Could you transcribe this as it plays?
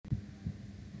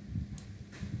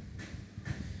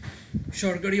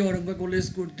সরকারি অরঙ্গা কলেজ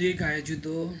কর্তৃক আয়োজিত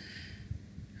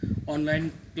অনলাইন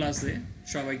ক্লাসে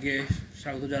সবাইকে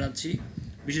স্বাগত জানাচ্ছি।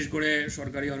 বিশেষ করে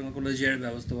সরকারি অরঙ্গা কলেজের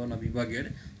ব্যবস্থাপনা বিভাগের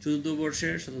চতুর্থ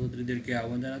বর্ষের ছাত্রছাত্রীদেরকে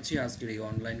আহ্বান জানাচ্ছি আজকের এই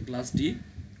অনলাইন ক্লাসটি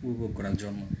উপভোগ করার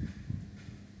জন্য।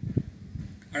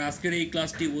 আর আজকের এই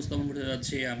ক্লাসটি উপস্থাপন করতে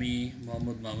যাচ্ছি আমি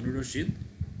মোহাম্মদ মামুনুর রশিদ।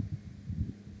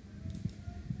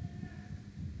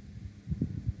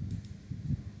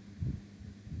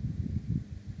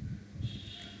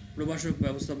 প্রভাষক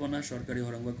ব্যবস্থাপনা, সরকারি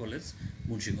হরঙ্গা কলেজ,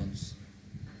 মুন্সিগঞ্জ।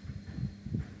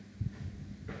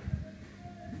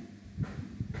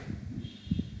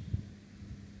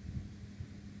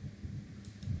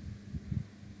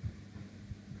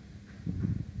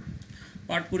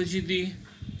 পাঠ পরিচিতি: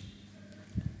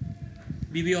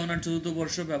 বিবি অনার চতুর্থ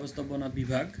বর্ষ ব্যবস্থাপনা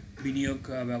বিভাগ, বিনিয়োগ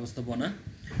ব্যবস্থাপনা।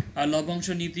 আর লভ্যাংশ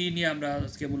নীতি নিয়ে আমরা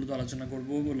আজকে মূলত আলোচনা করব।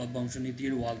 লভ্যাংশ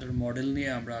নীতির ওয়াল্টার মডেল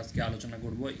নিয়ে আমরা আজকে আলোচনা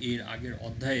করব। এর আগের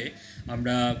অধ্যায়ে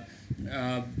আমরা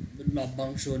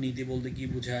লভ্যাংশ নীতি বলতে কি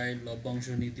বোঝায়, লভ্যাংশ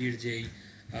নীতির যেই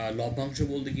লভ্যাংশ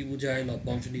বলতে কি বোঝায়,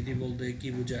 লভ্যাংশ নীতি বলতে কি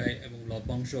বোঝায় এবং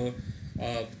লভ্যাংশ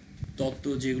তত্ত্ব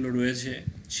যেগুলো রয়েছে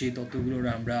সেই তত্ত্বগুলোর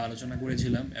আমরা আলোচনা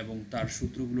করেছিলাম এবং তার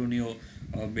সূত্রগুলো নিয়েও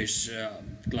বেশ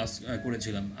ক্লাস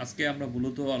করেছিলাম। আজকে আমরা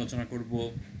মূলত আলোচনা করব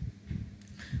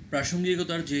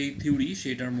প্রাসঙ্গিকতার যেই থিওরি,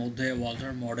 সেটার মধ্যে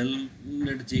ওয়াল্টার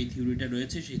মডেলের যেই থিওরিটা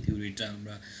রয়েছে সেই থিওরিটা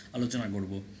আমরা আলোচনা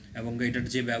করব এবং এটার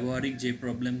যে ব্যবহারিক যে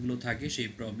প্রবলেমগুলো থাকে সেই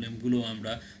প্রবলেমগুলো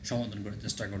আমরা সমাধান করার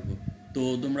চেষ্টা করব। তো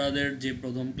তোমাদের যে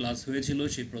প্রথম ক্লাস হয়েছিল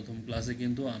সেই প্রথম ক্লাসে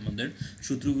কিন্তু আমাদের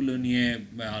সূত্রগুলো নিয়ে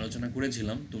আলোচনা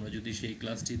করেছিলাম। তোমরা যদি সেই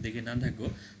ক্লাসটি দেখে না থাকো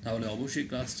তাহলে অবশ্যই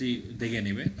ক্লাসটি দেখে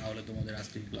নেবে, তাহলে তোমাদের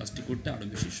আজকের ক্লাসটি করতে আরও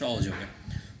বেশি সহজ হবে।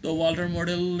 তো ওয়াল্টার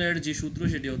মডেলের যে সূত্র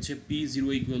সেটি হচ্ছে P0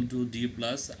 = D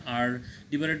plus R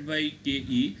divided by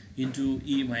KE into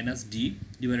E minus D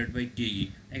divided by KE।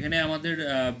 এখানে আমাদের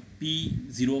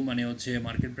P0 মানে হচ্ছে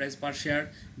market price per share,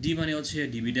 D মানে হচ্ছে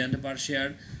ডিভিডেন্ড পার শেয়ার,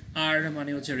 R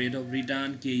মানে হচ্ছে রেট অফ রিটার্ন,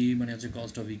 KE মানে হচ্ছে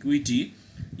কস্ট অফ ইকুইটি,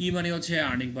 E মানে হচ্ছে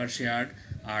আর্নিং পার শেয়ার,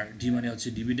 আর D মানে হচ্ছে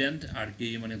ডিভিডেন্ড, আর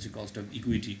KE মানে হচ্ছে কস্ট অফ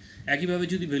ইকুইটি। একইভাবে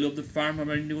যদি ভ্যালু অফ দ্য ফার্ম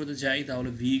আমরা নির্ণয় করতে চাই তাহলে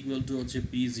V = হচ্ছে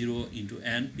P0 ×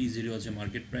 N। P0 হচ্ছে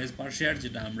মার্কেট প্রাইস পার শেয়ার,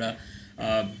 যেটা আমরা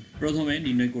প্রথমে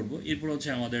নির্ণয় করব। এরপর হচ্ছে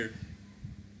আমাদের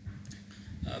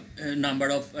নাম্বার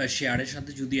অফ শেয়ারের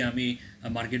সাথে যদি আমি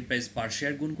মার্কেট প্রাইস পার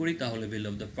শেয়ার গুণ করি তাহলে ভ্যালু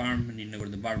অফ দ্য ফার্ম নির্ণয়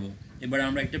করতে পারবো। এবার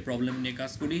আমরা একটা প্রবলেম নিয়ে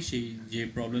কাজ করি। সেই যে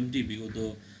প্রবলেমটি বিগত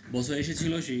বছর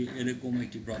এসেছিল সেই এরকম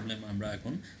একটি প্রবলেম আমরা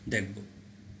এখন দেখব।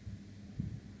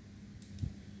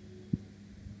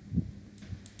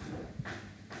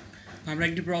 আমরা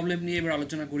একটি প্রবলেম নিয়ে এবার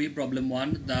আলোচনা করি। Problem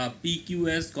 1, the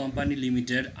PQS company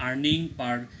limited earning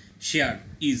per share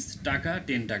is টাকা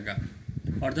 10 টাকা।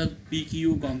 অর্থাৎ PQ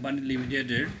কোম্পানি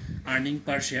লিমিটেডের আর্নিং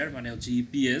পার শেয়ার মানে হচ্ছে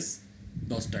EPS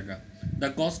 10 টাকা। The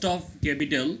cost of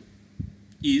capital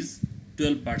is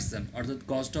 12%, অর্থাৎ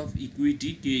কস্ট অফ ইকুইটি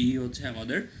KE হচ্ছে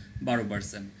আমাদের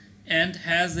 12%, and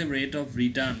has a rate of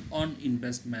return on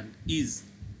investment is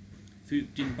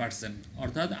 15%,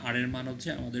 অর্থাৎ আর এর মান হচ্ছে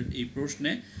আমাদের এই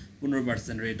প্রশ্নে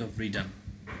 15% rate of return.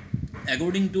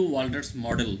 According to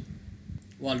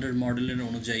Walter মডেলের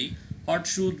অনুযায়ী what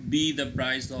should be the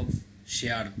price of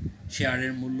share,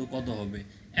 শেয়ারের মূল্য কত হবে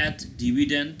at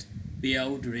dividend pay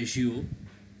out ratio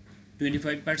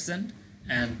 25%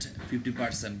 and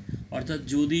 50%, অর্থাৎ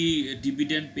যদি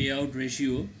ডিভিডেন্ড পে আউট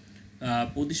রেশিও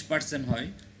 25% হয়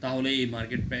তাহলে এই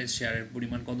মার্কেট প্রাইস শেয়ারের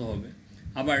পরিমাণ কত হবে।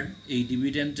 আবার এই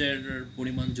ডিভিডেন্ডের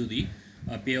পরিমাণ যদি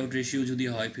পে আউট রেশিও যদি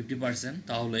হয় 50%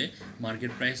 তাহলে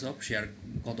মার্কেট প্রাইস অফ শেয়ার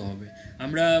কত হবে।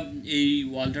 আমরা এই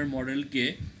ওয়াল্টার মডেলকে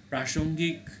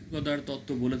প্রাসঙ্গিকতার তত্ত্ব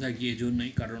বলে থাকি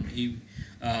এজন্যই, কারণ এই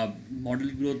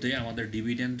মডেলগুলোতে আমাদের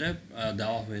ডিভিডেন্ডটা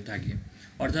দেওয়া হয়ে থাকে।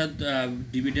 অর্থাৎ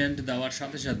ডিভিডেন্ড দেওয়ার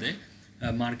সাথে সাথে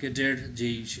মার্কেটের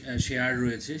যেই শেয়ার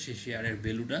রয়েছে সেই শেয়ারের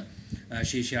ভ্যালুটা,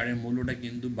 সেই শেয়ারের মূল্যটা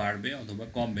কিন্তু বাড়বে অথবা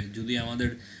কমবে। যদি আমাদের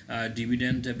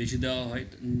ডিভিডেন্ড বেশি দেওয়া হয়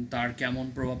তার কেমন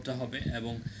প্রভাবটা হবে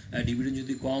এবং ডিভিডেন্ড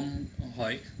যদি কম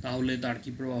হয় তাহলে তার কী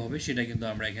প্রভাব হবে সেটা কিন্তু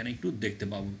আমরা এখানে একটু দেখতে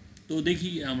পাবো। তো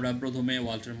দেখি আমরা প্রথমে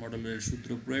ওয়াল্টার মডেলের সূত্র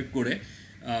প্রয়োগ করে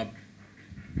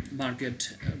মার্কেট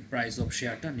প্রাইস অফ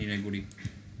শেয়ারটা নির্ণয় করি।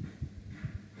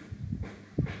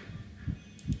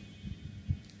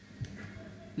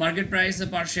 মার্কেট প্রাইস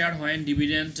পার শেয়ার হয়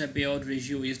dividend pay out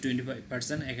ratio is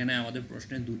 25%। এখানে আমাদের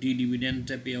প্রশ্নে দুটি ডিভিডেন্ড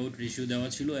পে আউট রেশিও দেওয়া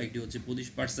ছিল, একটি হচ্ছে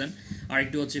 25% আর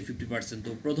একটি হচ্ছে 50%।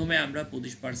 তো প্রথমে আমরা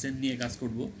 25% নিয়ে কাজ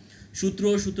করব। সূত্র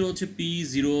হচ্ছে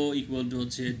P0 =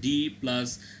 হচ্ছে D plus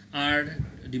R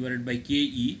divided by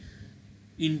KE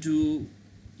into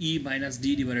E minus D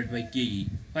divided by KE,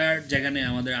 আর যেখানে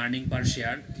আমাদের আর্নিং পার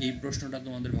শেয়ার। এই প্রশ্নটা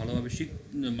তোমাদের ভালোভাবে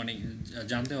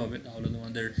জানতে হবে, তাহলে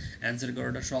তোমাদের অ্যান্সার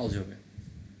করাটা সহজ হবে।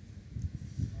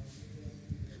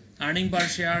 আর্নিং পার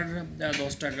শেয়ার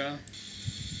 10 টাকা।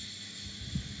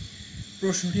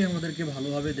 প্রশ্নটি আমাদেরকে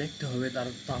ভালোভাবে দেখতে হবে,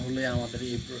 তাহলে আমাদের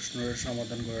এই প্রশ্নের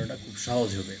সমাধান করাটা খুব সহজ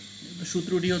হবে।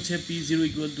 সূত্রটি হচ্ছে P0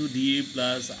 equal to D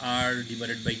plus R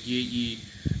divided by K E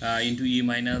into E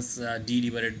minus D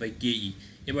divided by কে ই।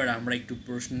 এবার আমরা একটু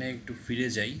প্রশ্নে একটু ফিরে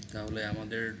যাই, তাহলে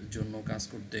আমাদের জন্য কাজ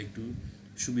করতে একটু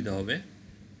সুবিধা হবে।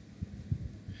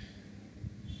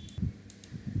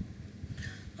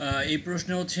 এই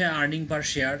প্রশ্নে হচ্ছে আর্নিং পার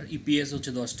শেয়ার ইপিএস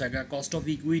হচ্ছে 10 টাকা, কস্ট অফ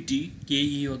ইকুইটি কেই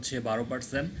হচ্ছে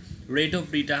 12%, রেট অফ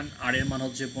রিটার্ন আর এর মান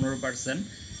হচ্ছে 15%।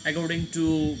 According to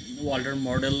Walter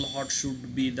model what should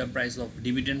be the price of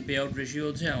dividend pay out ratio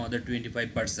হচ্ছে আমাদের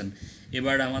 25%।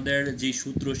 এবার আমাদের যে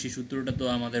সূত্র, সেই সূত্রটা তো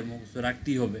আমাদের মুখস্থ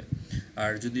রাখতেই হবে,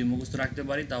 আর যদি মুখস্থ রাখতে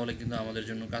পারি তাহলে কিন্তু আমাদের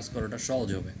জন্য কাজ করাটা সহজ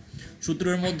হবে।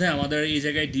 সূত্রের মধ্যে আমাদের এই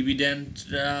জায়গায়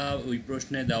ডিভিডেন্ডটা ওই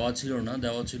প্রশ্নে দেওয়া ছিল না,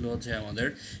 দেওয়া ছিল হচ্ছে আমাদের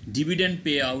ডিভিডেন্ড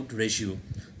পে আউট রেশিও।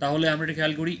 তাহলে আমরা এটা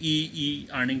খেয়াল করি,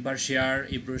 আর্নিং পার শেয়ার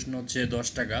এই প্রশ্ন হচ্ছে 10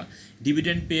 টাকা,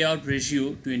 ডিভিডেন্ড পে আউট রেশিও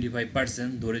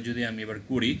 25% ধরে যদি আমি এবার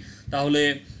করি, তাহলে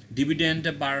ডিভিডেন্ড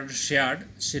পার শেয়ার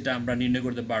সেটা আমরা নির্ণয়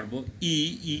করতে পারবো।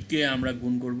 কে আমরা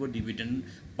গুণ করব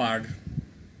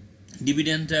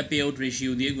ডিভিডেন্ড পে আউট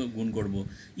রেশিও দিয়ে গুণ করব।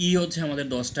 হচ্ছে আমাদের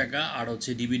 10 টাকা, আর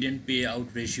হচ্ছে ডিভিডেন্ড পে আউট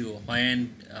রেশিও।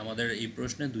 আমাদের এই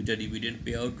প্রশ্নে দুইটা ডিভিডেন্ড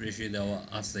পে আউট রেশিও দেওয়া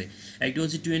আছে, একটি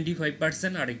হচ্ছে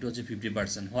 25% আর একটি হচ্ছে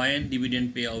 50%। Dividend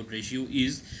pay out ratio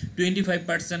is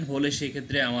 25% হলে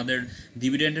সেক্ষেত্রে আমাদের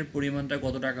ডিভিডেন্ডের পরিমাণটা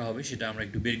কত টাকা হবে সেটা আমরা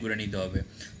একটু বের করে নিতে হবে।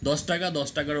 10 টাকা, 10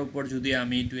 টাকার উপর যদি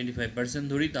আমি 25%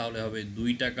 ধরি তাহলে হবে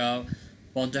 2 টাকা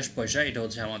 50 পয়সা। এটা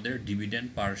হচ্ছে আমাদের dividend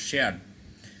per share.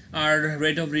 R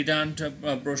rate of return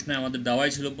প্রশ্নে আমাদের দেওয়াই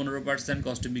ছিল 15%,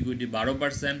 cost of equity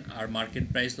 12%, R market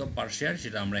price of per share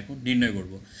সেটা আমরা এখন নির্ণয়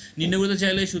করব। নির্ণয় করতে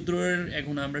চাইলে সূত্রের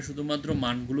এখন আমরা শুধুমাত্র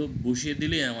মানগুলো বসিয়ে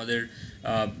দিলেই আমাদের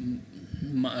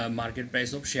মার্কেট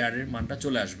প্রাইস অফ শেয়ারের মানটা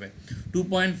চলে আসবে।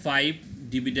 2.5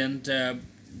 ডিভিডেন্ড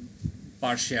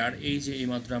পার শেয়ার, এই যে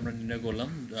এইমাত্র আমরা নির্ণয় করলাম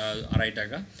 2.5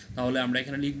 টাকা, তাহলে আমরা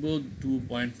এখানে লিখব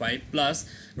 2.5 প্লাস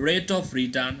রেট অফ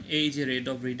রিটার্ন, এই যে রেট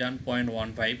অফ রিটার্ন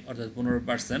 0.15 অর্থাৎ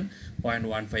 15%,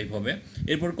 0.15 হবে।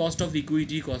 এরপর কস্ট অফ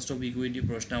ইকুইটি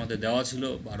প্রশ্নে আমাদের দেওয়া ছিল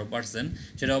 12%,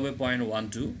 সেটা হবে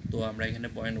 0.12, তো আমরা এখানে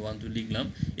 0.12 লিখলাম।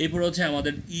 এরপর হচ্ছে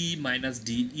আমাদের মাইনাস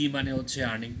ডি, মানে হচ্ছে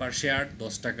আর্নিং পার শেয়ার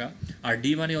 10 টাকা, আর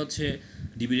ডি মানে হচ্ছে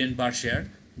ডিভিডেন্ড পার শেয়ার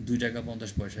 2 টাকা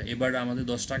 50 পয়সা। এবার আমাদের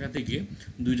 10 টাকা থেকে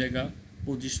 2 টাকা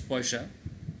 50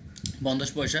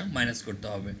 পয়সা মাইনাস করতে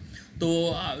হবে। তো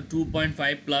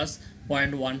 2.5 প্লাস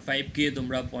 0.15কে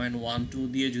তোমরা 0.12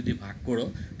 দিয়ে যদি ভাগ করো,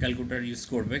 ক্যালকুলেটর ইউজ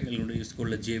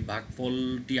করলে যে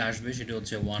ভাগফলটি আসবে সেটা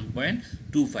হচ্ছে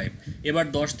 1.25। এবার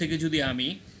 10 থেকে যদি আমি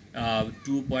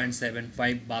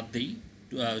 2.75 বাদ দিই,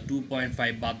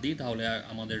 2.5 বাদ দিই, তাহলে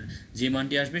আমাদের যে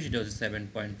মানটি আসবে সেটা হচ্ছে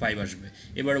 7.5 আসবে।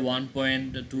 এবার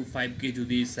 1.25কে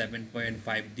যদি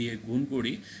 7.5 দিয়ে গুণ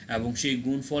করি এবং সেই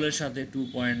গুণফলের সাথে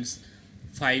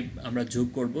 2.5 আমরা যোগ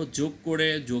করে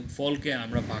যোগফলকে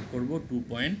আমরা ভাগ করব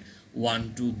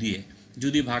 2.12 দিয়ে।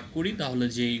 যদি ভাগ করি তাহলে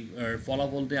যেই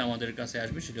ফলাফলতে আমাদের কাছে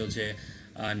আসবে সেটা হচ্ছে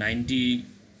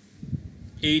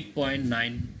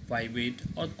 98.958,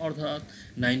 অর্থাৎ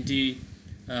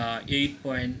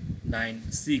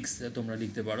 98.96 তোমরা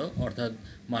লিখতে পারো, অর্থাৎ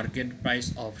মার্কেট প্রাইস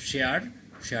অফ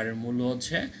শেয়ারের মূল্য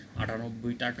হচ্ছে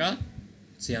 98 টাকা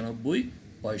 96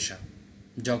 পয়সা,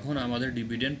 যখন আমাদের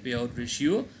ডিভিডেন্ড পে আউট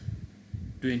রেশিও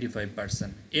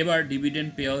 25%। এবার ডিভিডেন্ড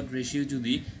পে আউট রেশিও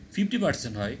যদি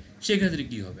 50% হয় সেক্ষেত্রে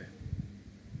কী হবে?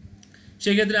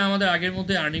 সেক্ষেত্রে আমাদের আগের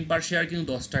মধ্যে আর্নিং পার শেয়ার কিন্তু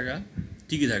 10 টাকা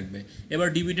ঠিকই থাকবে। এবার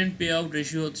ডিভিডেন্ড পে আউট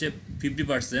রেশিও হচ্ছে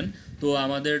 50%, তো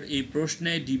আমাদের এই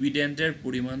প্রশ্নে ডিভিডেন্ডের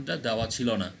পরিমাণটা দেওয়া ছিল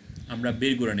না, আমরা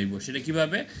বের করে নেব। সেটা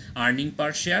কিভাবে? আর্নিং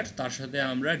পার শেয়ার তার সাথে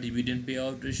আমরা ডিভিডেন্ড পে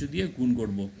আউট রেশিও দিয়ে গুণ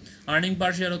করব। আর্নিং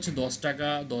পার শেয়ার হচ্ছে 10 টাকা,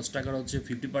 10 টাকার হচ্ছে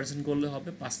 50% করলে হবে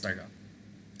 5 টাকা।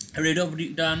 রেট অফ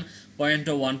রিটার্ন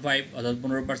 0.15 অর্থাৎ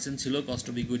 15% ছিল, cost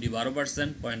of equity 12%,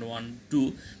 0.12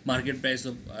 market price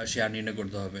of share নির্ণয়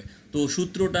করতে হবে। তো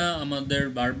সূত্রটা আমাদের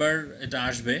বারবার এটা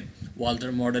আসবে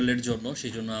ওয়াল্টার মডেলের জন্য,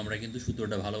 সেই জন্য আমরা কিন্তু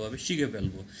সূত্রটা ভালোভাবে শিখে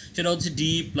ফেলবো। সেটা হচ্ছে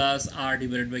D plus R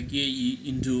divided by K E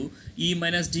into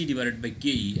minus D divided by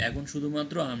কে ই। এখন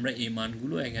শুধুমাত্র আমরা এই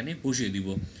মানগুলো এখানে বসিয়ে দিব।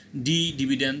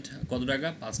 ডিভিডেন্ড কত টাকা?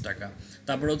 5 টাকা।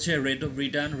 তারপর হচ্ছে রেট অফ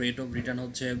রিটার্ন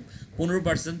হচ্ছে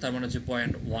 15%, তার মানে হচ্ছে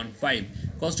 0.15।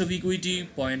 কস্ট অফ ইকুইটি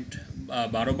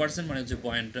 12%, মানে হচ্ছে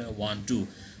 0.12।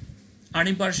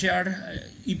 আর্নিং পার শেয়ার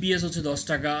ইপিএস হচ্ছে 10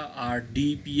 টাকা, আর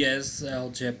ডিপিএস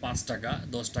হচ্ছে 5 টাকা।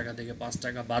 10 টাকা থেকে 5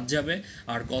 টাকা বাদ যাবে।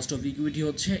 আর কস্ট অফ ইকুইটি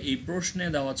হচ্ছে এই প্রশ্নে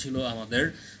দেওয়া ছিল আমাদের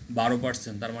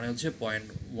 12%, তার মানে হচ্ছে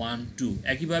 0.12।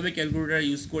 একইভাবে ক্যালকুলেটর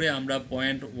ইউজ করে আমরা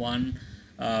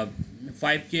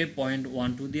 0.15কে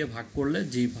 0.12 দিয়ে ভাগ করলে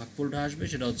যেই ভাগফলটা আসবে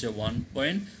সেটা হচ্ছে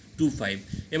 1.25। 1.25।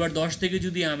 এবার 10 থেকে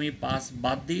যদি আমি 5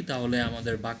 বাদ দিই তাহলে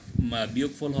আমাদের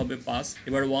বিয়োগফল হবে 5।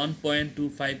 এবার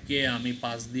 1.25কে আমি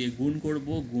 5 দিয়ে গুণ করব,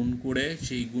 গুণ করে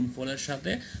সেই গুণফলের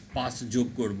সাথে 5 যোগ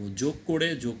করব, যোগ করে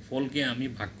যোগফলকে আমি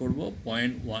ভাগ করব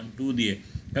 0.12 দিয়ে।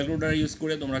 ক্যালকুলেটর ইউজ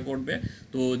করে তোমরা করবে।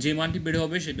 তো যে মানটি বের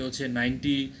হবে সেটা হচ্ছে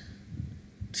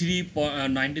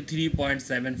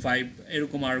 93.75,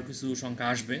 এরকম আরও কিছু সংখ্যা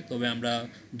আসবে, তবে আমরা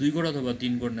 2 করে অথবা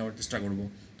 3 করে নেওয়ার চেষ্টা করব।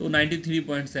 তো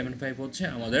 93.75 হচ্ছে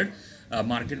আমাদের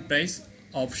market price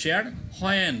of share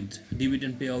when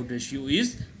dividend pay out ratio is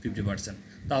 50%।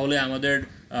 তাহলে আমাদের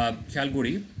খেয়াল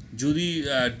করি, যদি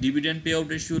ডিভিডেন্ড পে আউট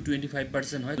রেশিও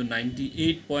 25% হয় তো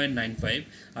 98.95,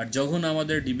 আর যখন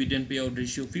আমাদের ডিভিডেন্ড পে আউট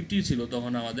রেশিও 50 ছিল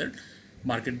তখন আমাদের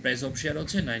মার্কেট প্রাইস অফ শেয়ার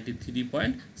হচ্ছে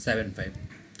 93.75।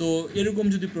 তো এরকম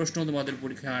যদি প্রশ্ন তোমাদের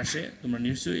পরীক্ষায় আসে তোমরা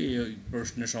নিশ্চয়ই এই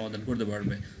প্রশ্নের সমাধান করতে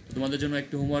পারবে। তো তোমাদের জন্য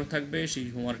একটি হোমওয়ার্ক থাকবে, সেই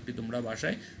হোমওয়ার্কটি তোমরা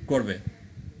বাসায় করবে।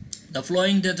 The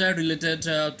following data related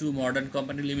to Modern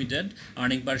Company Limited,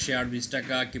 earning per share 20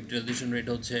 টাকা, capitalization rate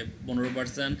হচ্ছে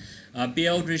 15%,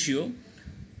 payout ratio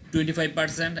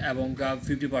 25% এবং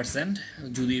 50%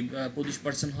 যদি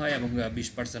 25% হয় এবং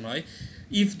 20% হয়।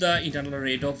 If the internal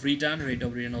rate of return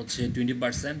হচ্ছে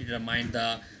 20%, determine the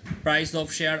price of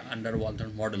share under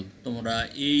Walton model। তোমরা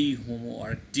এই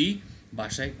হোমওয়ার্কটি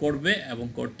বাসায় করবে এবং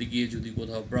করতে গিয়ে যদি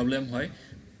কোথাও প্রবলেম হয়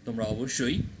তোমরা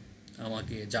অবশ্যই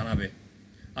আমাকে জানাবে।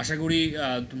 আশা করি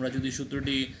তোমরা যদি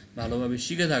সূত্রটি ভালোভাবে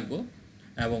শিখে থাকো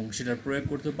এবং সেটার প্রয়োগ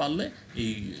করতে পারলে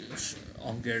এই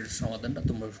অঙ্কের সমাধানটা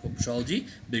তোমরা খুব সহজেই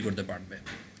বের করতে পারবে।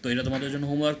 তো এটা তোমাদের জন্য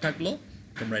হোমওয়ার্ক থাকলো,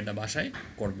 তোমরা এটা বাসায়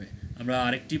করবে। আমরা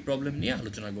আরেকটি প্রবলেম নিয়ে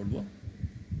আলোচনা করব।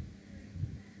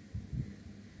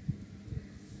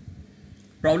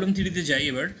 প্রবলেম 3-তে যাই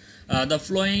এবার। The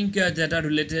following data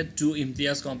related to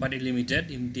Imtiaz company limited,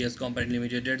 Imtiaz company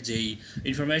লিমিটেডের যেই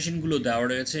ইনফরমেশনগুলো দেওয়া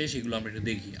রয়েছে সেগুলো আমরা একটু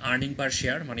দেখি। আর্নিং পার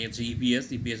শেয়ার মানে হচ্ছে ইপিএস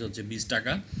হচ্ছে 20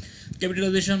 টাকা।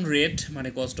 ক্যাপিটালাইজেশন রেট মানে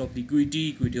কস্ট অফ ইকুইটি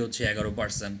হচ্ছে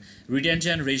 11%।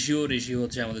 রিটেনশন রেশিও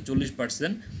হচ্ছে আমাদের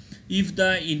 40%। If the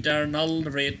internal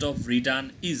rate of return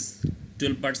is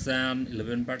 12%,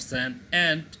 11%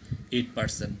 and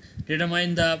 8%,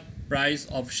 determine the price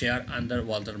of share under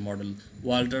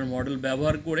Walter model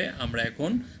ব্যবহার করে আমরা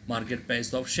এখন মার্কেট প্রাইস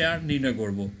অফ শেয়ার নির্ণয়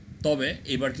করব। তবে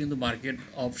এবার কিন্তু মার্কেট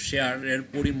অফ শেয়ারের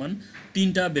পরিমাণ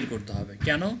 3টা বের করতে হবে।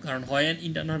 কেন? কারণ when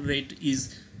internal rate is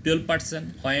 12%,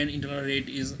 when internal rate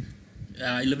is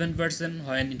 11%,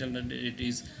 when internal rate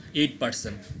is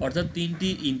 8%, অর্থাৎ 3টি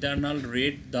ইন্টারনাল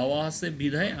রেট দেওয়া আছে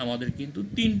বিধায় আমাদের কিন্তু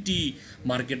 3টি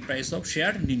মার্কেট প্রাইস অফ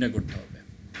শেয়ার নির্ণয় করতে হবে।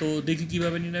 তো দেখি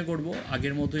কিভাবে নির্ণয় করব।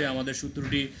 আগের মতোই আমাদের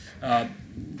সূত্রটি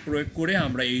প্রয়োগ করে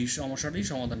আমরা এই সমস্যাটি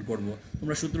সমাধান করব।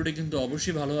 তোমরা সূত্রটি কিন্তু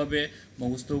অবশ্যই ভালোভাবে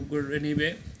মুখস্থ করে নেবে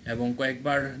এবং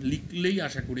কয়েকবার লিখলেই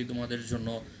আশা করি তোমাদের জন্য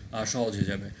সহজ হয়ে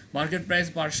যাবে। Market price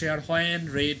per share when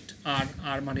rate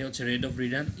আর মানে হচ্ছে রেট অফ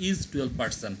রিটার্ন ইজ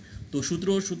 12%। তো সূত্র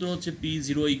হচ্ছে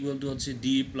P0 ইকুয়াল টু হচ্ছে D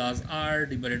plus R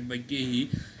divided by KE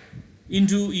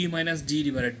into E minus D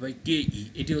divided by KE।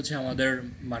 এটি হচ্ছে আমাদের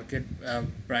market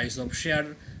price of share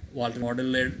Walter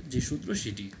মডেলের যে সূত্র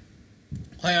সেটি।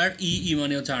 আর ই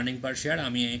মানে হচ্ছে আর্নিং পার শেয়ার।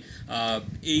 আমি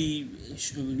এই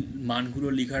মানগুলো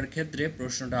লেখার ক্ষেত্রে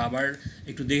প্রশ্নটা আবার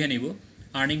একটু দেখে নিব।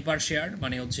 আর্নিং পার শেয়ার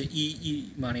মানে হচ্ছে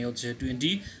মানে হচ্ছে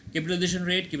 20, ক্যাপিটালাইজেশন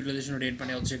রেট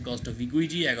মানে হচ্ছে কস্ট অফ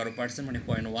ইকুইটি 11% মানে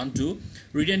 0.12,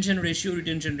 রিটেনশন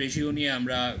রেশিও নিয়ে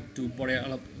আমরা একটু পরে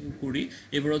আলাপ করি।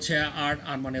 এবার হচ্ছে আর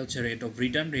মানে হচ্ছে রেট অফ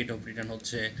রিটার্ন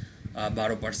হচ্ছে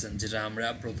 12%, যেটা আমরা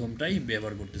প্রথমটাই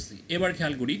ব্যবহার করতেছি। এবার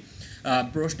খেয়াল করি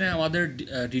প্রশ্নে আমাদের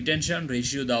রিটেনশন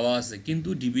রেশিও দেওয়া আছে কিন্তু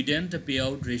ডিভিডেন্ড পে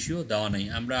আউট রেশিও দেওয়া নাই।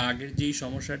 আমরা আগের যেই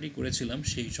সমস্যাটি করেছিলাম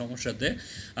সেই সমস্যাতে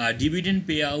ডিভিডেন্ড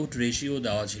পে আউট রেশিও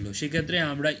দেওয়া ছিল। সেক্ষেত্রে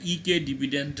আমরা কে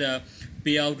ডিভিডেন্ড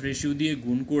পে আউট রেশিও দিয়ে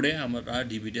গুণ করে আমরা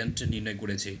ডিভিডেন্ড নির্ণয়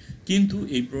করেছি, কিন্তু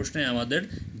এই প্রশ্নে আমাদের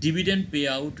ডিভিডেন্ড পে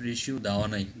আউট রেশিও দেওয়া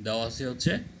নাই, দেওয়া আছে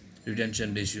হচ্ছে রিটেনশন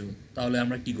রেশিও। তাহলে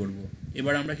আমরা কি করব?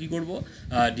 এবার আমরা কি করব?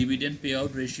 ডিভিডেন্ড পে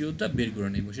আউট রেশিওটা বের করে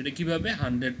নেব। সেটা কিভাবে?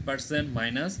 100%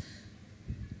 মাইনাস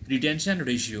রিটেনশন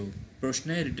রেশিও।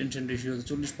 প্রশ্নে রিটেনশন রেশিও হচ্ছে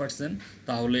 40%,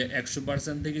 তাহলে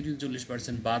 100% থেকে যদি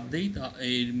 40% বাদ দেই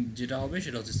এই যেটা হবে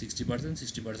সেটা হচ্ছে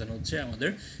 60% হচ্ছে আমাদের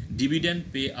ডিভিডেন্ড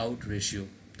পে আউট রেশিও।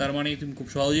 তার মানে তুমি খুব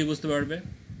সহজেই বুঝতে পারবে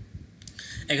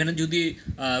এখানে যদি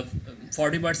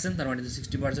 40% তার মানে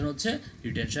 60% হচ্ছে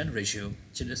রিটেনশন রেশিও।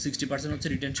 সেটা 60% হচ্ছে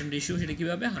রিটেনশন রেশিও। সেটা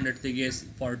কীভাবে? 100 থেকে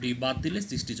 40 বাদ দিলে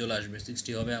 60 চলে আসবে,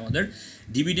 60 হবে আমাদের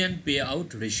ডিভিডেন্ড পে আউট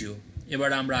রেশিও। এবার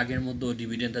আমরা আগের মতো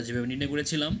ডিভিডেন্ডটা যেভাবে নির্ণয়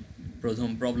করেছিলাম প্রথম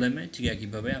প্রবলেমে ঠিক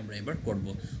একইভাবে আমরা এবার করব।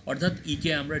 অর্থাৎ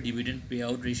কে আমরা ডিভিডেন্ড পে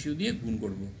আউট রেশিও দিয়ে গুণ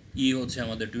করব। হচ্ছে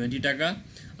আমাদের 20 টাকা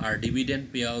আর ডিভিডেন্ড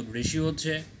পে আউট রেশিও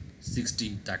হচ্ছে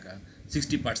 60 টাকা।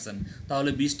 60%, তাহলে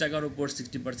 20 টাকার উপর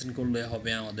 60% করলে হবে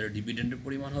আমাদের ডিভিডেন্ডের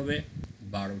পরিমাণ হবে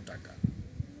 12 টাকা।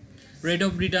 রেট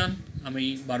অফ রিটার্ন আমি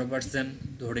 12%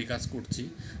 ধরে কাজ করছি,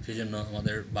 সেই জন্য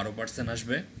আমাদের 12%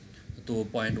 আসবে, তো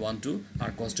 0.12। আর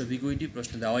কস্ট অফ ইকুইটি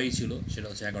প্রশ্নে দেওয়াই ছিল, সেটা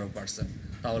হচ্ছে 11%।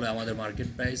 তাহলে আমাদের মার্কেট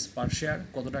প্রাইস পার শেয়ার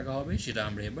কত টাকা হবে সেটা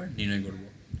আমরা এবার নির্ণয় করব।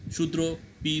 সূত্র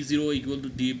P0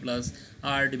 = D plus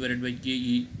R divided by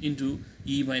KE into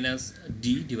E minus D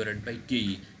divided by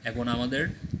KE। এখন আমাদের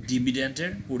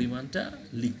ডিভিডেন্টের পরিমাণটা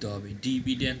লিখতে হবে।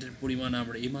 ডিভিডেন্টের পরিমাণ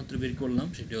আমরা এইমাত্র বের করলাম,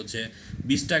 সেটা হচ্ছে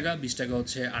 20 টাকা। 20 টাকা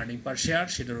হচ্ছে আর্নিং পার শেয়ার,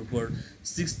 সেটার উপর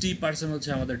 60% হচ্ছে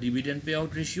আমাদের ডিভিডেন্ড পে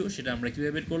আউট রেশিও। সেটা আমরা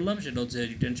কীভাবে বের করলাম, সেটা হচ্ছে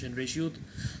রিটেনশন রেশিও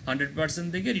 100%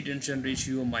 থেকে রিটেনশন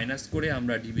রেশিও মাইনাস করে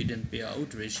আমরা ডিভিডেন্ড পে আউট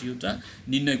রেশিওটা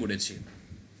নির্ণয় করেছি।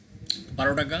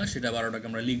 12 টাকা, সেটা 12 টাকা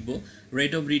আমরা লিখব।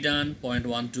 Rate of return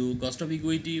 0.12, cost of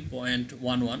equity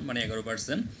 0.11 মানে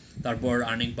 11%। তারপর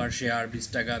আর্নিং পার শেয়ার 20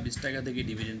 টাকা। 20 টাকা থেকে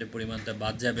ডিভিডেন্ডের পরিমাণটা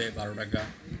বাদ যাবে 12 টাকা,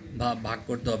 ভাগ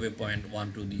করতে হবে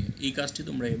 0.12 দিয়ে। এই কাজটি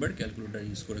তোমরা এবার ক্যালকুলেটর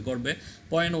ইউজ করে করবে।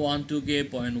 0.12কে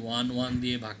 0.11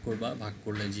 দিয়ে ভাগ করবা, ভাগ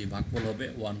করলে যে ভাগফল হবে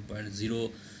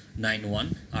 1.091।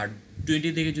 আর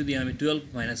 20 থেকে যদি আমি 12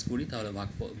 মাইনাস করি তাহলে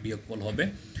বিয়োগফল হবে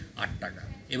 8 টাকা।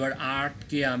 এবার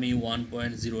 8কে আমি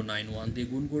 1.091 দিয়ে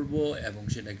গুণ করব এবং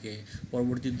সেটাকে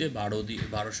পরবর্তীতে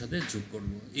 12 সাথে যোগ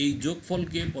করব। এই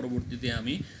যোগফলকে পরবর্তীতে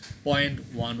আমি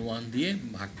 0.11 দিয়ে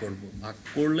ভাগ করব। ভাগ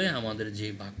করলে আমাদের যে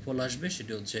ভাগফল আসবে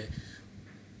সেটা হচ্ছে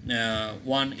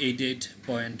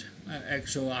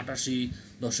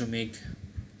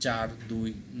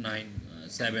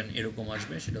 188.427 এরকম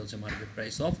আসবে। সেটা হচ্ছে market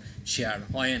price of share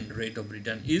when rate of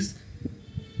return is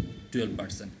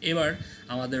 12%। এবার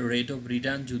আমাদের রেট অফ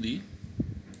রিটার্ন যদি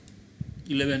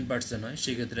 11% হয়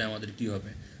সেক্ষেত্রে আমাদের কি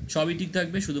হবে? সবই ঠিক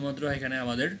থাকবে, শুধুমাত্র এখানে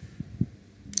আমাদের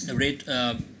রেট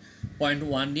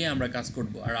 0.1 নিয়ে আমরা কাজ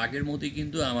করব। আর আগের মতোই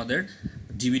কিন্তু আমাদের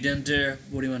ডিভিডেন্ডের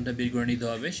পরিমাণটা বের করে নিতে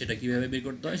হবে। সেটা কীভাবে বের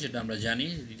করতে হয় সেটা আমরা জানি।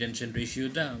 রিটেনশন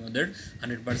রেশিওটা আমাদের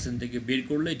 100% থেকে বের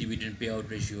করলে ডিভিডেন্ড পে আউট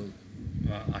রেশিও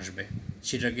আসবে।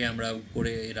 সেটাকে আমরা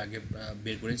করে এর আগে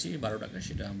বের করেছি 12 টাকা,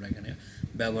 সেটা আমরা এখানে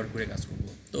ব্যবহার করে কাজ করব।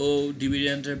 তো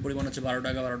ডিভিডেন্ডের পরিমাণ হচ্ছে 12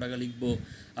 টাকা, 12 টাকা লিখবো।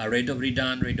 আর রেট অফ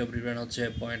রিটার্ন হচ্ছে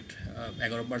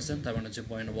 0.11%, তার মানে হচ্ছে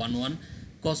 0.11।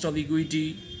 কস্ট অফ ইকুইটি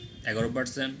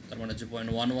 11%, তার মানে হচ্ছে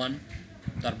 0.11।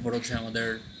 তারপর হচ্ছে আমাদের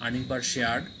আর্নিং পার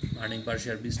শেয়ার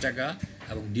 20 টাকা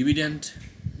এবং ডিভিডেন্ড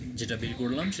যেটা বের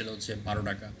করলাম সেটা হচ্ছে 12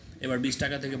 টাকা। এবার 20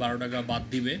 টাকা থেকে 12 টাকা বাদ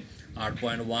দিবে, আর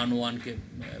 0.11কে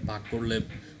ভাগ করলে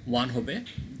 1 হবে।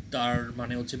 তার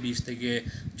মানে হচ্ছে 20 থেকে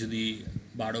যদি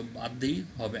 12 বাদ দিই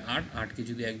হবে 8। 8কে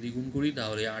যদি 1 দিয়ে গুণ করি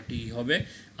তাহলে 8ই হবে।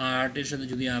 8-এর সাথে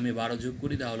যদি আমি 12 যোগ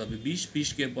করি তাহলে হবে 20।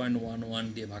 20কে 0.11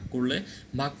 দিয়ে ভাগ করলে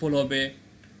ভাগফল হবে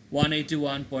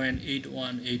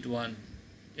 181.8181,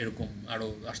 এরকম আরও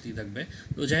আসতেই থাকবে।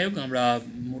 তো যাই হোক, আমরা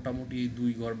মোটামুটি 2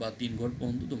 ঘর বা 3 ঘর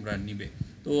পর্যন্ত তোমরা নিবে।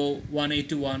 তো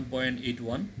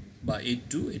 181.81 বা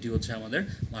 82, এটি হচ্ছে আমাদের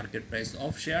market price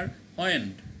of share when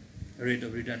rate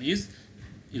of return is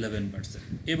 11%।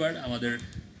 এবার আমাদের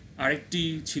আরেকটি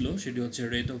ছিল, সেটি হচ্ছে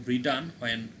রেট অফ রিটার্ন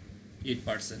হোয়েন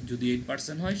 8%। যদি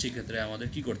 8% হয় সেক্ষেত্রে আমাদের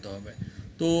কি করতে হবে?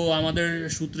 তো আমাদের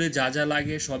সূত্রে যা যা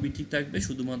লাগে সবই ঠিক থাকবে,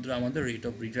 শুধুমাত্র আমাদের রেট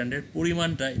অফ রিটার্নের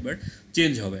পরিমাণটা এবার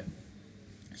চেঞ্জ হবে।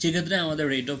 সেক্ষেত্রে আমাদের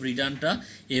রেট অফ রিটার্নটা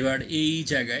এবার এই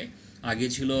জায়গায় আগে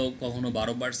ছিল কখনো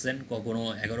 12%, কখনো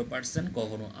 11%,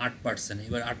 কখনো 8%।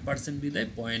 এবার 8% বিদায়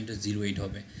 0.08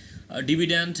 হবে।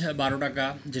 ডিভিডেন্ড 12 টাকা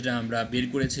যেটা আমরা বের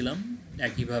করেছিলাম,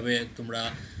 একইভাবে তোমরা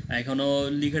এখনও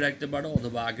লিখে রাখতে পারো,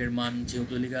 অথবা আগের মান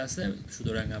যেহেতু লেখা আছে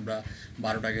সুতরাং আমরা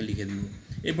 12 টাকা লিখে দিব।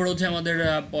 এরপর হচ্ছে আমাদের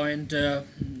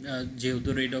যেহেতু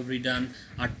রেট অফ রিটার্ন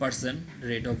 8%,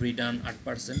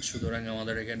 সুতরাং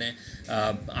আমাদের এখানে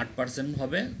 8%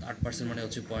 হবে। 8% মানে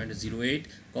হচ্ছে 0.08।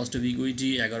 কস্ট অফ ইকুইটি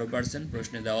 11%,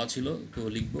 প্রশ্নে দেওয়া ছিল, তো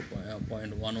লিখব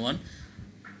 0.11।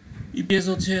 ইপিএস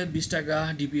হচ্ছে 20 টাকা,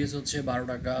 ডিপিএস হচ্ছে 12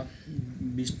 টাকা।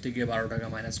 20 থেকে 12 টাকা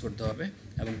মাইনাস করতে হবে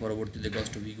এবং পরবর্তীতে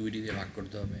কস্ট অফ ইকুইটি দিয়ে ভাগ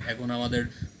করতে হবে। এখন আমাদের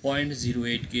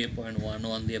 0.08কে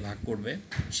 0.11 দিয়ে ভাগ করবে,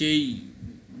 সেই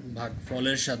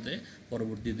ভাগফলের সাথে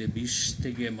পরবর্তীতে 20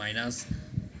 থেকে মাইনাস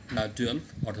 12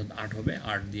 অর্থাৎ 8 হবে,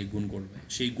 8 দিয়ে গুণ করবে।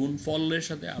 সেই গুণফলের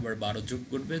সাথে আবার 12 যোগ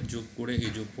করবে, যোগ করে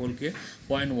এই যোগফলকে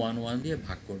 0.11 দিয়ে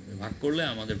ভাগ করবে। ভাগ করলে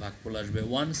আমাদের ভাগফল আসবে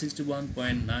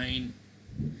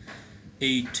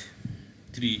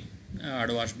 161.983,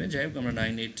 আরও আসবে। যাই হোক, আমরা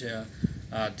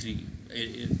 983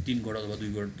 3 ঘর অথবা 2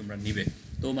 ঘর তোমরা নিবে।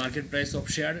 তো মার্কেট প্রাইস অফ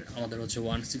শেয়ার আমাদের হচ্ছে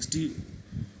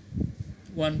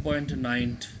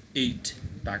 161.98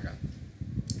 টাকা।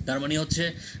 তার মানে হচ্ছে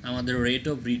আমাদের রেট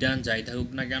অফ রিটার্ন যাই থাকুক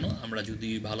না কেন, আমরা যদি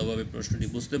ভালোভাবে প্রশ্নটি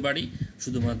বুঝতে পারি,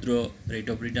 শুধুমাত্র রেট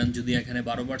অফ রিটার্ন যদি এখানে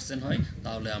 12% হয়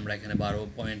তাহলে আমরা এখানে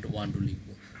 12.12 লিখব।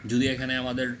 যদি এখানে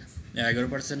আমাদের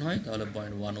 11% হয় তাহলে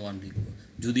 0.11 লিখব,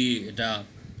 যদি এটা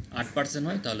 8%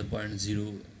 হয় তাহলে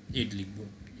 0.08 লিখব।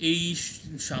 এই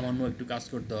সামান্য একটু কাজ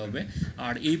করতে হবে।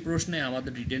 আর এই প্রশ্নে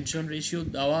আমাদের রিটেনশন রেশিও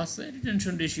দেওয়া আছে,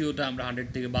 রিটেনশন রেশিওটা আমরা 100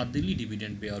 থেকে বাদ দিলেই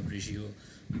ডিভিডেন্ড পে আউট রেশিও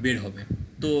বের হবে।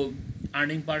 তো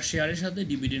আর্নিং পার শেয়ারের সাথে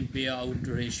ডিভিডেন্ড পে আউট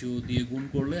রেশিও দিয়ে গুণ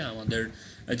করলে আমাদের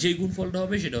যে গুণফলটা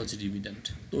হবে সেটা হচ্ছে ডিভিডেন্ড।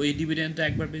 তো এই ডিভিডেন্ডটা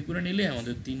একবার বের করে নিলে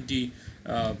আমাদের 3টি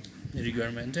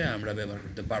রিকোয়ারমেন্টে আমরা ব্যবহার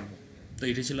করতে পারবো। তো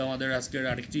এটি ছিল আমাদের আজকের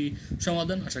আরেকটি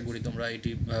সমাধান। আশা করি তোমরা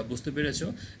এটি বুঝতে পেরেছো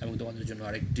এবং তোমাদের জন্য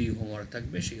আরেকটি হোমওয়ার্ক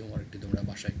থাকবে, সেই হোমওয়ার্কটি তোমরা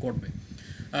বাসায় করবে।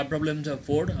 প্রবলেম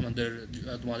 4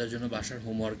 তোমাদের জন্য বাসার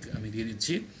হোমওয়ার্ক আমি দিয়ে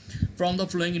দিচ্ছি। From the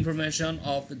following information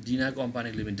of dinner company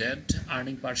limited,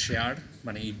 earning per share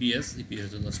মানে ইপিএস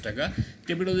হচ্ছে 10 টাকা,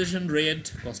 capitalisation rate,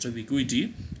 cost of equity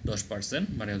 10%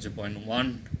 মানে হচ্ছে 0.1,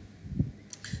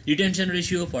 রিটেনশন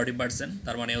রেশিও 40%,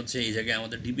 তার মানে হচ্ছে এই জায়গায়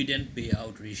আমাদের ডিভিডেন্ড পে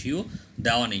আউট রেশিও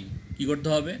দেওয়া নেই। কী করতে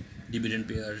হবে? ডিভিডেন্ড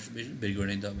পে বের করে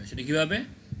নিতে হবে। সেটা কীভাবে?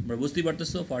 আমরা বুঝতেই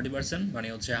পারতেছো, 40% মানে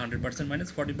হচ্ছে 100% মাইনাস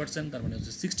 40%, তার মানে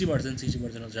হচ্ছে 60%।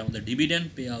 60% হচ্ছে আমাদের ডিভিডেন্ড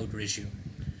পে আউট রেশিও।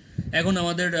 এখন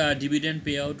আমাদের ডিভিডেন্ড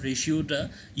পে আউট রেশিওটা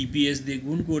ইপিএস দিয়ে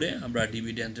গুণ করে আমরা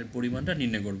ডিভিডেন্ডের পরিমাণটা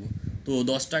নির্ণয় করব। তো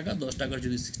 10 টাকার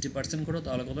যদি 60% করো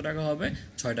তাহলে কত টাকা হবে?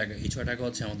 6 টাকা। এই 6 টাকা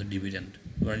হচ্ছে আমাদের ডিভিডেন্ড।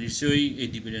 তোমরা নিশ্চয়ই এই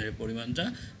ডিভিডেন্ডের পরিমাণটা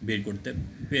বের করতে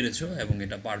পেরেছো এবং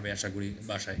এটা পারবে আশা করি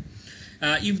বাসায়।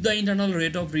 If the internal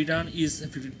rate of return is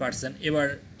 15%, এবার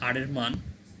আর এর মান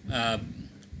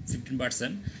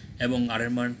 15% এবং আর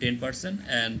এর মান 10%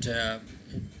 অ্যান্ড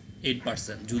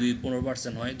 8%, যদি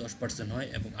 15% হয়, 10% হয়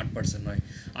এবং 8% হয়।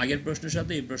 আগের প্রশ্নের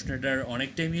সাথে এই প্রশ্নটার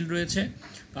অনেকটাই মিল রয়েছে।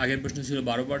 আগের প্রশ্ন ছিল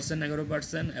 12%,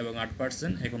 11% এবং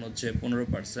 8%, এখন হচ্ছে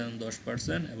 15%,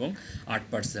 10% এবং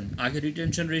 8%। আগের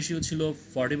রিটেনশন রেশিও ছিল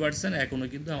 40%, এখনও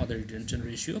কিন্তু আমাদের retention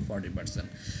ratio 40%।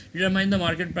 Determine the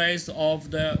market price of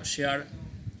the share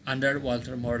under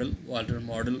Walter model. Walter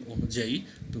model অনুযায়ী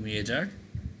তুমি এটার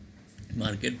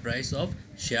মার্কেট প্রাইস অফ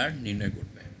শেয়ার নির্ণয়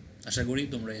করবে। আশা করি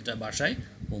তোমরা এটা বাসায়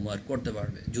হোমওয়ার্ক করতে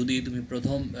পারবে। যদি তুমি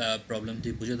প্রথম প্রবলেমটি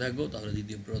বুঝে থাকো তাহলে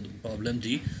দ্বিতীয়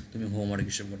প্রবলেমটি তুমি হোমওয়ার্ক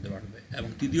হিসেবে করতে পারবে, এবং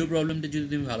তৃতীয় প্রবলেমটি যদি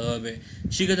তুমি ভালোভাবে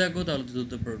শিখে থাকো তাহলে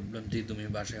চতুর্থ প্রবলেমটি তুমি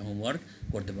বাসায় হোমওয়ার্ক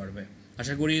করতে পারবে।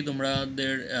 আশা করি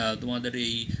তোমাদের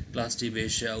এই ক্লাসটি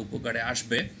বেশ উপকারে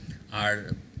আসবে। আর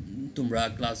তোমরা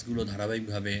ক্লাসগুলো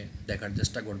ধারাবাহিকভাবে দেখার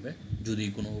চেষ্টা করবে। যদি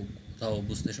কোনো কোথাও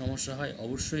বুঝতে সমস্যা হয়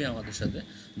অবশ্যই আমাদের সাথে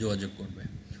যোগাযোগ করবে।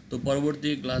 তো পরবর্তী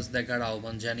ক্লাস দেখার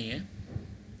আহ্বান জানিয়ে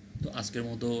তো আজকের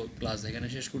মতো ক্লাস এখানে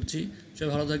শেষ করছি। সবাই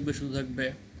ভালো থাকবে, সুস্থ থাকবে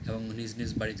এবং নিজ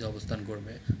নিজ বাড়িতে অবস্থান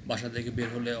করবে। বাসা থেকে বের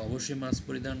হলে অবশ্যই মাস্ক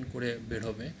পরিধান করে বের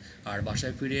হবে, আর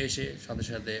বাসায় ফিরে এসে সাথে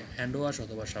সাথে হ্যান্ড ওয়াশ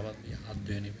অথবা সাবান দিয়ে হাত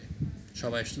ধুয়ে নেবে।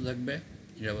 সবাই সুস্থ থাকবে,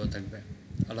 নিরাপদ থাকবে।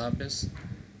 আল্লাহ হাফেজ।